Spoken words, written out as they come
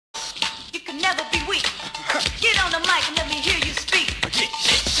never be weak. Get on the mic and let me hear you speak. Get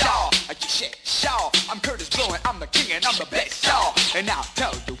shit, y'all. Get shit, y'all. I'm Curtis Blow and I'm the king and I'm the best, y'all. And I'll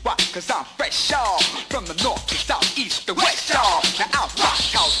tell you why, cause I'm fresh, y'all. From the north to south, east to west, y'all. Now I rock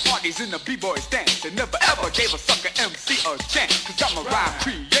house parties in the b-boys dance and never ever gave a sucker MC a chance. Cause I'm a rhyme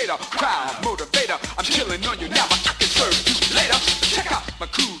creator, crowd motivator. I'm chilling on you now, but I can serve you later. Check out my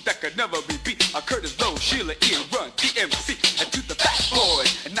crew that could never be beat. Curtis Blow, Sheila, Ian, Run, DMC, and to the fat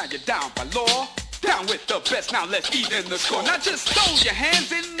boys. And now you're down by law. Down with the best, now let's eat in the score. Now just throw your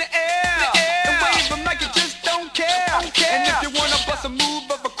hands in the air, and wave them like you just don't care. And if you wanna bust a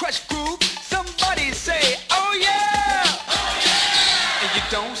move of a crush groove, somebody say, oh yeah! And you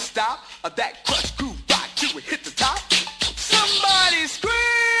don't stop, that crush groove rock till we hit the top.